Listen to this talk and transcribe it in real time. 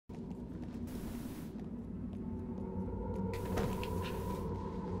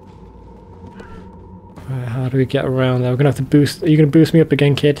How do we get around there? We're gonna have to boost. Are you gonna boost me up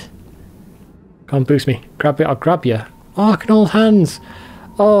again, kid? Come on, boost me. Grab it. I'll grab you. Oh, I can hold hands.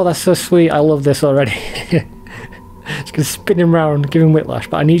 Oh, that's so sweet. I love this already. Just gonna spin him around, give him whiplash.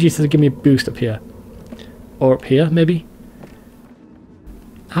 But I need you to give me a boost up here. Or up here, maybe?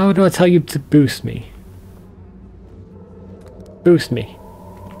 How do I tell you to boost me? Boost me.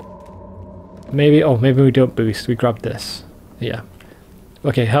 Maybe, oh, maybe we don't boost. We grab this. Yeah.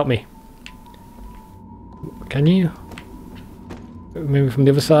 Okay, help me. Can you? Maybe from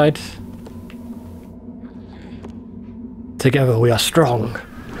the other side? Together we are strong.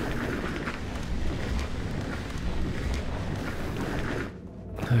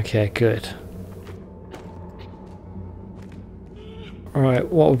 Okay, good. Alright,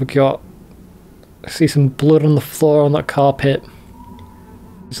 what have we got? I see some blood on the floor on that carpet.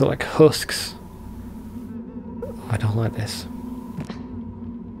 Is it like husks? I don't like this.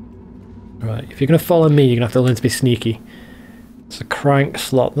 Right, if you're going to follow me, you're going to have to learn to be sneaky. There's a crank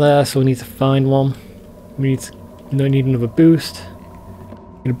slot there, so we need to find one. We need another boost.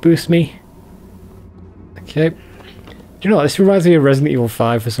 You're going to boost me. Okay. Do you know what? This reminds me of Resident Evil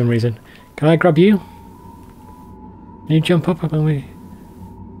 5 for some reason. Can I grab you? Can you jump up when we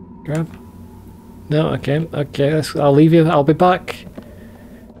grab? No? Okay. Okay, I'll leave you. I'll be back.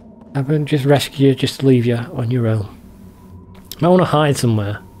 I won't just rescue you, just leave you on your own. I want to hide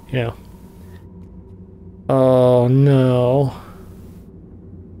somewhere, you know. Oh no.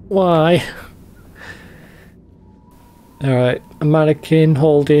 Why? Alright, a mannequin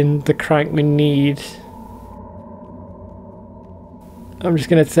holding the crank we need. I'm just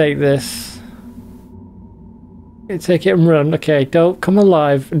gonna take this. Take it and run. Okay, don't come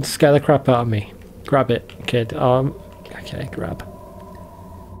alive and scare the crap out of me. Grab it, kid. Okay, grab.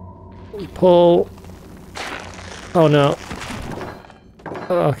 Pull. Oh no.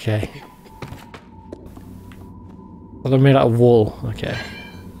 Okay. Well, they're made out of wool. Okay.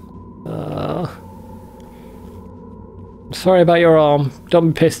 Sorry about your arm.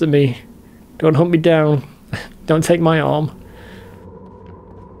 Don't be pissed at me. Don't hunt me down. Don't take my arm.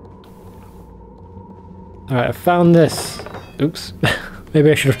 Alright, I found this. Oops.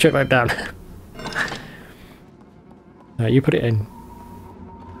 Maybe I should have checked that down. Alright, you put it in.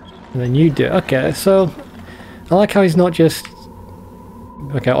 And then you do it. Okay, so I like how he's not just...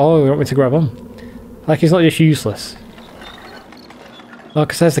 Okay, oh, you want me to grab him? Like he's not just useless. Oh,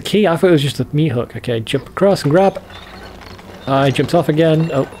 because there's the key. I thought it was just a meat hook. Okay, jump across and grab. I jumped off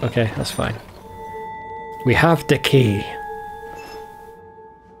again. Oh, okay, that's fine. We have the key.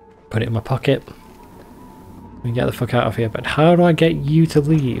 Put it in my pocket. We get the fuck out of here. But how do I get you to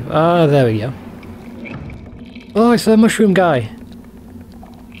leave? Ah, there we go. Oh, it's the mushroom guy.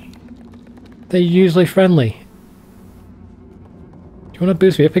 They're usually friendly. Do you want to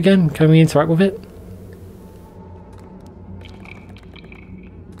boost me up again? Can we interact with it?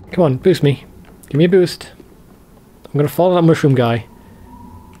 Come on, boost me. Give me a boost. I'm gonna follow that mushroom guy.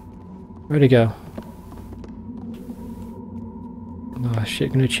 Where'd he go? Oh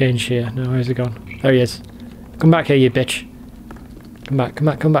shit, gonna change here. No, where's he gone? There he is. Come back here, you bitch. Come back, come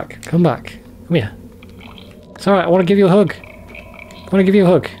back, come back, come back. Come here. It's alright, I want to give you a hug. I want to give you a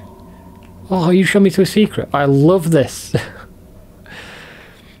hug. Oh, you showed me to a secret. I love this.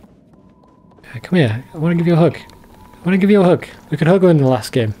 Come here. I want to give you a hug. I want to give you a hug. We could hug in the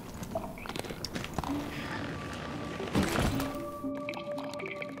last game.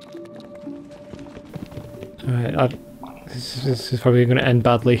 Alright, this is probably going to end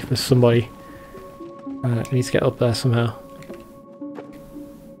badly for somebody. I need to get up there somehow.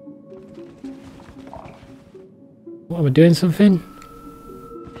 What, am I doing something?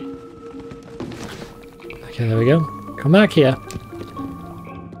 Okay, there we go. Come back here.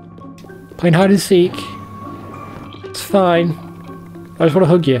 Playing hide and seek. It's fine. I just want to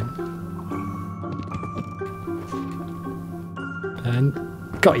hug you. And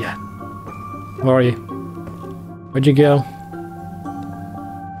got ya. Where are you? Where'd you go?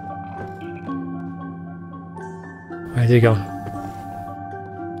 Where's he gone?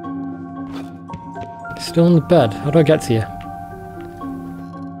 Still in the bed. How do I get to you?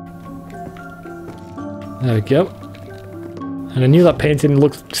 There we go. And I knew that painting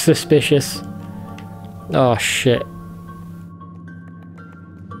looked suspicious. Oh shit.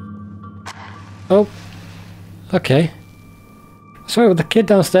 Oh. Okay. Sorry, but the kid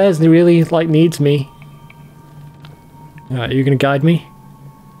downstairs, he really like needs me. Alright, are you gonna guide me?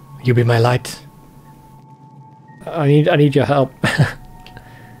 You be my light. I need your help.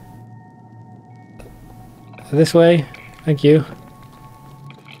 This way. Thank you.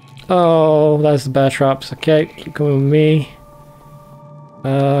 Oh, there's the bear traps. Okay, keep coming with me.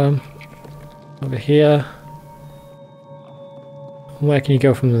 Over here. Where can you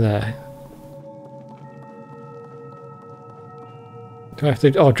go from there? Do I have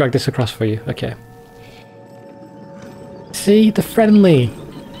to... Oh, drag this across for you. Okay. See? The friendly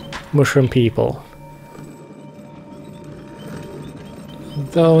mushroom people.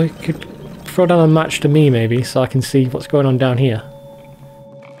 Though, you could throw down a match to me, maybe, so I can see what's going on down here.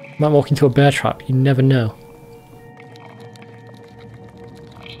 Might walk into a bear trap. You never know.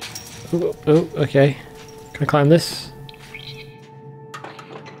 Oh, oh, okay. Can I climb this?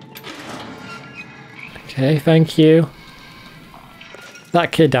 Okay, thank you.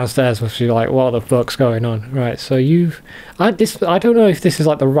 That kid downstairs must be like, what the fuck's going on? Right, so you've... I don't know if this is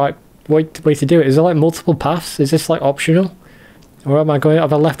like the right way to do it. Is there like multiple paths? Is this like optional? Or am I going...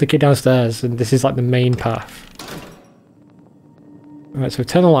 Have I left the kid downstairs and this is like the main path? Right, so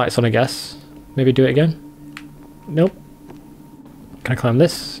turn the lights on, I guess. Maybe do it again? Nope. Can I climb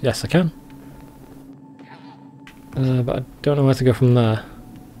this? Yes, I can. But I don't know where to go from there.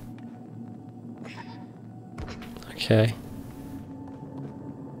 Okay.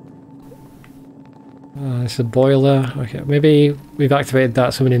 It's a boiler. Okay, maybe we've activated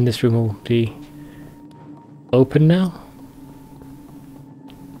that. Someone in this room will be open now.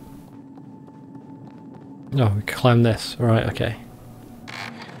 No, we can climb this. Right, okay.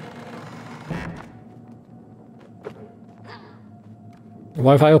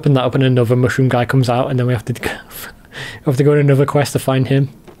 What if I open that up and another mushroom guy comes out and then we have to go on another quest to find him?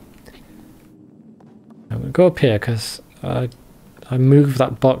 I'm gonna go up here because I moved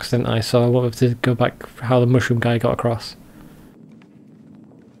that box, didn't I? So I wanted to go back how the mushroom guy got across.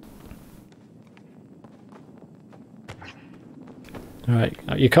 Alright,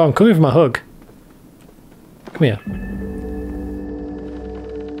 you can't come here for my hug. Come here.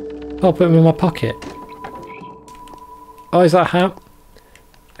 Oh, put him in my pocket. Oh, is that a hat?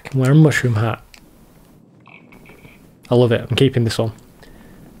 I can wear a mushroom hat. I love it. I'm keeping this one.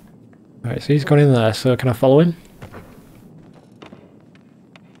 Alright, so he's gone in there, so can I follow him?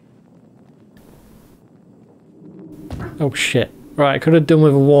 Oh shit. Right, I could have done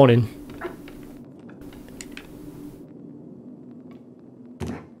with a warning.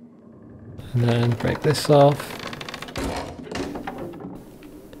 And then break this off.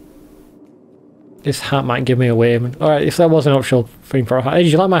 This hat might give me away. Alright, if that was an optional thing for a hat. Hey,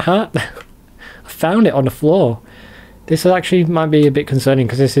 did you like my hat? I found it on the floor. This actually might be a bit concerning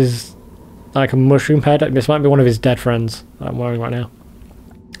because this is like a mushroom head. This might be one of his dead friends that I'm wearing right now.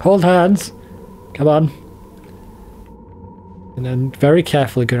 Hold hands. Come on. And then very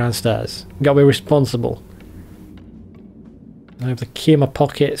carefully go downstairs. You gotta be responsible. I have the key in my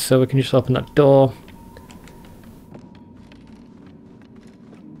pocket so we can just open that door.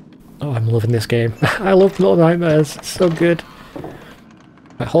 Oh, I'm loving this game. I love Little Nightmares. It's so good.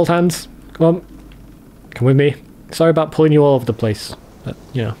 Right, hold hands. Come on. Come with me. Sorry about pulling you all over the place. But,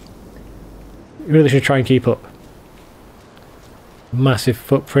 you know. You really should try and keep up. Massive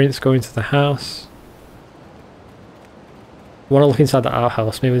footprints going to the house. I want to look inside the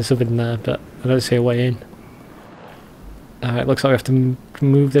outhouse. Maybe there's something in there, but I don't see a way in. It looks like we have to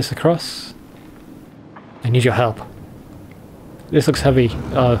move this across. I need your help. This looks heavy.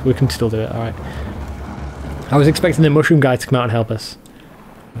 We can still do it, alright. I was expecting the mushroom guy to come out and help us.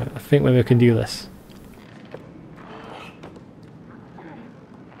 I think maybe we can do this.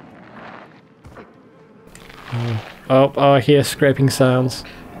 Oh, I hear scraping sounds.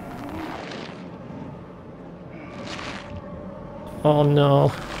 Oh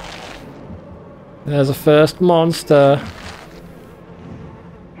no. There's a first monster.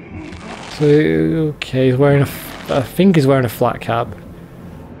 So, okay, he's wearing I think he's wearing a flat cap.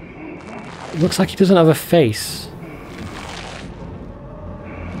 It looks like he doesn't have a face.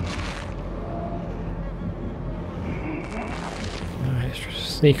 Alright, let's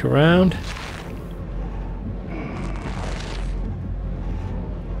just sneak around.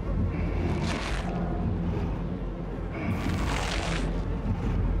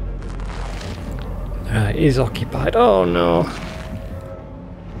 He's occupied. Oh no.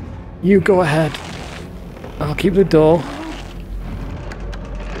 You go ahead. I'll keep the door.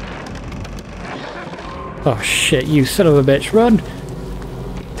 Oh shit, you son of a bitch. Run!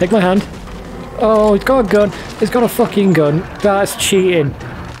 Take my hand. Oh, he's got a gun. He's got a fucking gun. That's cheating.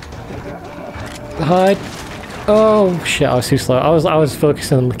 Hide. Oh shit, I was too slow. I was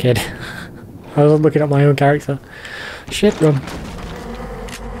focusing on the kid. I was looking at my own character. Shit, run.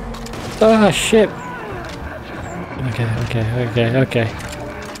 Ah, shit. Okay.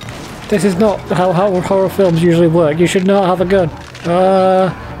 This is not how horror films usually work. You should not have a gun.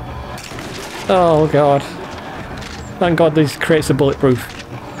 Oh god. Thank god these crates are bulletproof.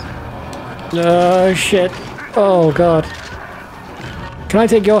 Oh shit. Oh god. Can I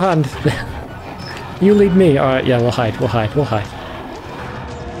take your hand? You lead me. Alright, yeah, we'll hide, we'll hide, we'll hide.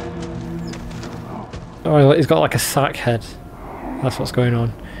 Oh, he's got like a sack head. That's what's going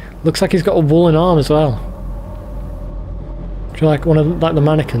on. Looks like he's got a woolen arm as well. Do you like one of like the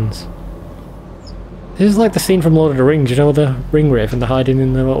mannequins? This is like the scene from Lord of the Rings, you know, the ring wraith and they're hiding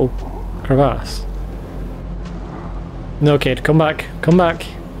in the little crevasse. No kid, come back, come back.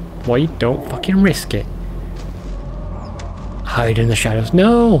 Why, don't fucking risk it. Hide in the shadows.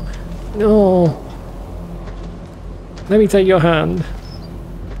 No! No! Let me take your hand.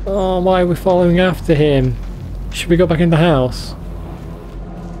 Oh, why are we following after him? Should we go back in the house?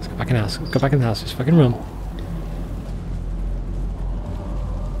 Let's go back in the house. Let's go back in the house. Just fucking run.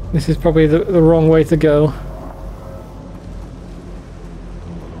 This is probably the wrong way to go.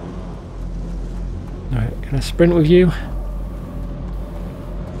 Alright, can I sprint with you?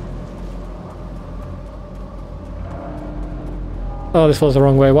 Oh, this was the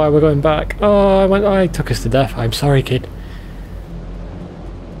wrong way. Why are we going back? Oh, I took us to death. I'm sorry, kid.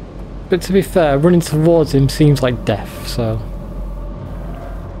 But to be fair, running towards him seems like death, so...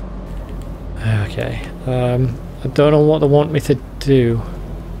 Okay. I don't know what they want me to do.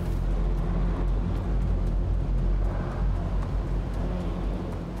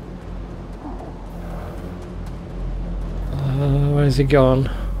 Where's he gone?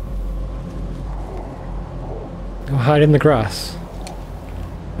 Go hide in the grass.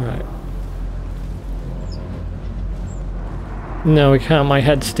 Right. No, we can't. My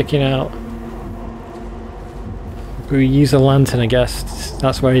head's sticking out. We use a lantern, I guess.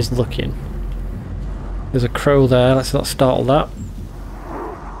 That's where he's looking. There's a crow there. Let's not startle that.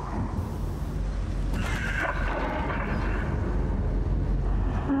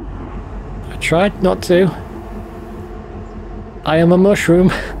 I tried not to. I am a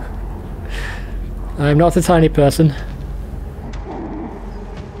mushroom. I am not a tiny person.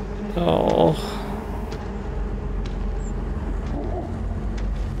 Oh.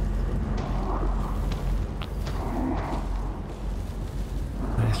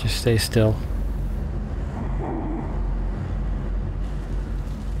 Let's just stay still.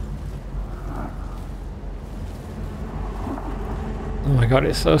 Oh my god,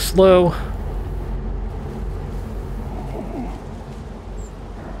 it's so slow.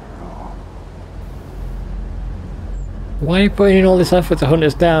 Why are you putting in all this effort to hunt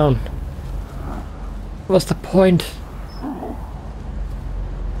us down? What's the point?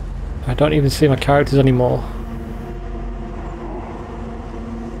 I don't even see my characters anymore.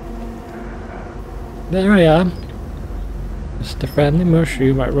 There I am. Just a friendly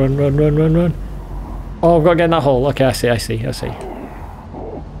mushroom. Right, run, run, run, run, run. Oh, I've got to get in that hole. Okay, I see, I see, I see.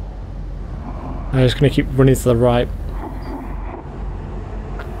 I'm just going to keep running to the right.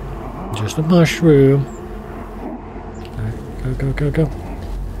 Just a mushroom. Go, go, go, go.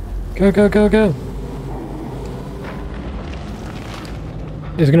 Go, go, go, go.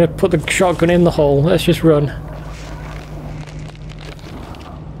 He's gonna put the shotgun in the hole. Let's just run.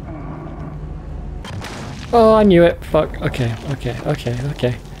 Oh, I knew it. Fuck. Okay, okay, okay,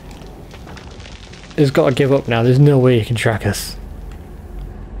 okay. He's got to give up now. There's no way he can track us.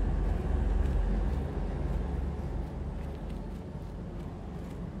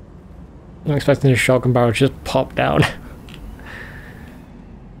 I'm expecting a shotgun barrel to just pop down.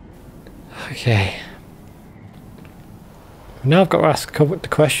 Okay. Now I've got to ask the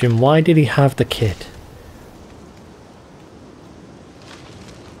question, why did he have the kid?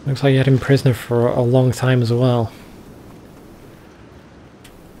 Looks like he had him prisoner for a long time as well.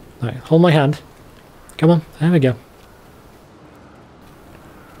 Alright, hold my hand. Come on, there we go.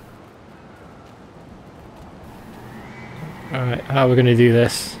 Alright, how are we going to do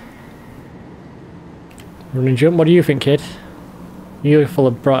this? Run and jump, what do you think, kid? You're full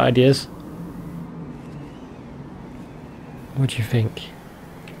of bright ideas. What do you think?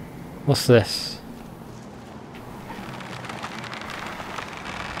 What's this?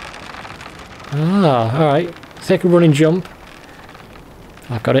 Ah, alright. Take a running jump.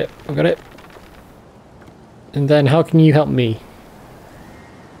 I've got it, I've got it. And then how can you help me?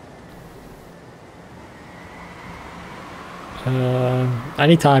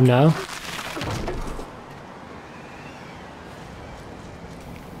 Anytime now.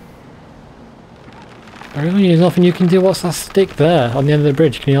 Really? There's nothing you can do? What's that stick there on the end of the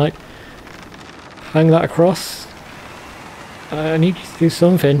bridge? Can you like hang that across? I need you to do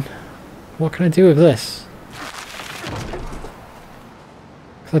something. What can I do with this?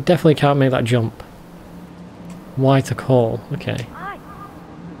 'Cause I definitely can't make that jump. Why to call? Okay.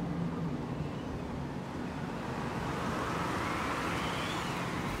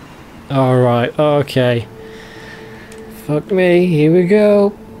 Alright, okay. Fuck me, here we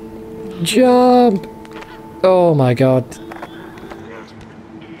go. Jump! Oh my god.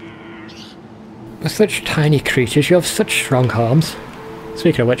 We're such tiny creatures, you have such strong arms.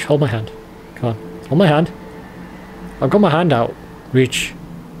 Speaking of which, hold my hand. Come on, hold my hand. I've got my hand out. Reach.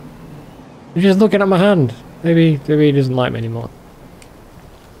 You're just looking at my hand. Maybe he doesn't like me anymore.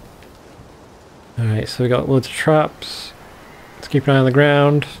 Alright, so we got loads of traps. Let's keep an eye on the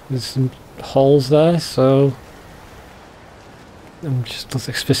ground. There's some holes there, so I'm just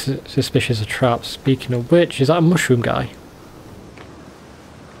suspicious of traps. Speaking of which, is that a mushroom guy?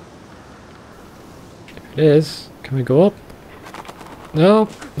 If it is, can we go up? No?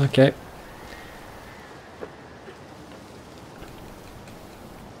 Okay.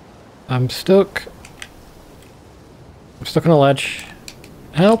 I'm stuck. I'm stuck on a ledge.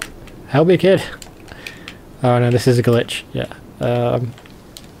 Help! Help me, kid! Oh no, this is a glitch. Yeah.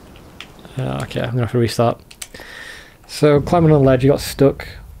 Okay, I'm gonna have to restart. So, climbing on a ledge, you got stuck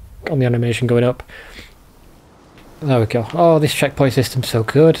on the animation going up. There we go. Oh, this checkpoint system's so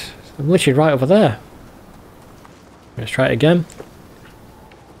good. I'm literally right over there. Let's try it again.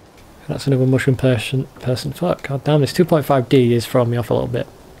 That's another mushroom person. Fuck, god damn, this 2.5D is throwing me off a little bit.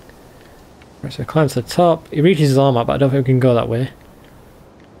 Right, so he climbs to the top. He reaches his arm up, but I don't think we can go that way.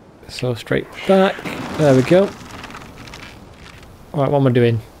 So straight back. There we go. Alright, what am I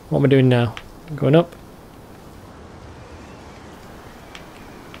doing? What am I doing now? Going up.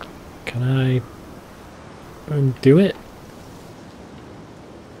 Can I undo it?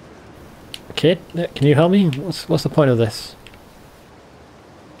 Kid, can you help me? What's the point of this?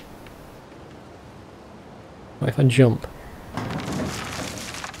 What if I jump?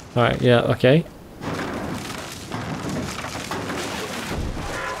 Alright, yeah, okay.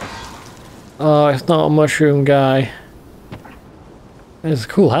 Oh, it's not a mushroom guy. It's a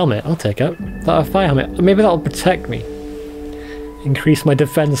cool helmet, I'll take it. That a fire helmet. Maybe that'll protect me. Increase my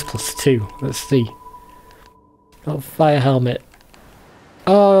defense +2. Let's see. Oh, fire helmet.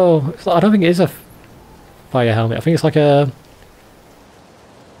 Oh, I don't think it is a fire helmet. I think it's like a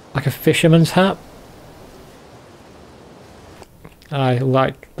fisherman's hat. I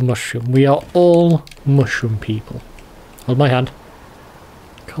like the mushroom. We are all mushroom people. Hold my hand.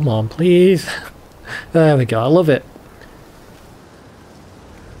 Come on, please. There we go. I love it.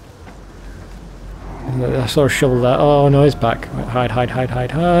 I saw a shovel there. Oh no, he's back. Hide, hide, hide,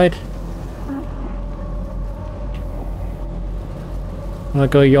 hide, hide. I'll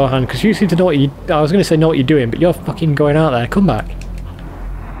go your hand, because you seem to know what you... I was going to say know what you're doing, but you're fucking going out there. Come back.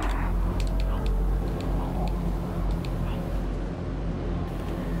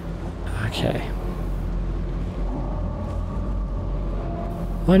 Okay.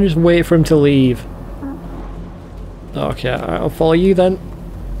 Why don't I just wait for him to leave? Okay, I'll follow you then.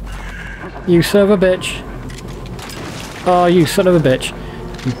 You son of a bitch. Oh, you son of a bitch.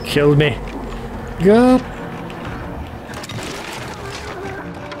 You killed me. Go.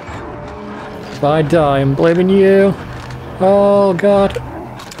 If I die, I'm blaming you. Oh, God.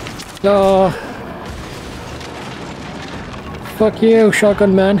 Oh. Fuck you,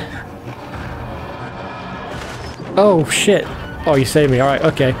 shotgun man. Oh, shit. Oh, you saved me. Alright,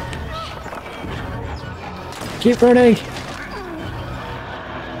 okay. Keep running.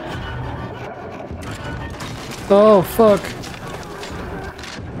 Oh, fuck.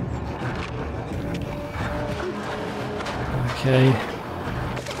 Okay.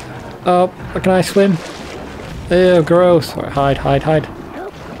 Oh, can I swim? Ew, gross. Right, hide, hide, hide.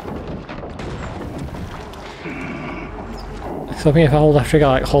 So I think if I hold that trigger, I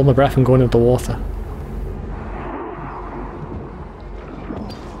like hold my breath and go into the water.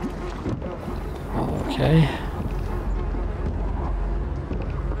 Okay.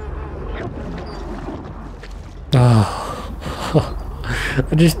 Oh.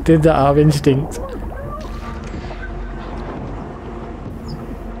 I just did that out of instinct.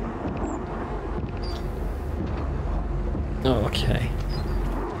 Oh, okay.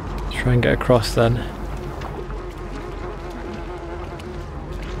 Try and get across then.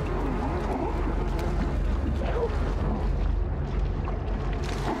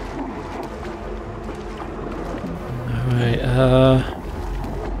 Alright,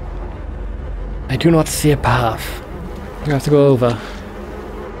 I do not see a path. I have to go over.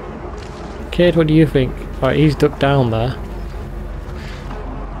 Kid, what do you think? Alright, he's ducked down there.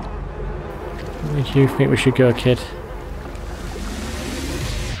 Where do you think we should go, kid?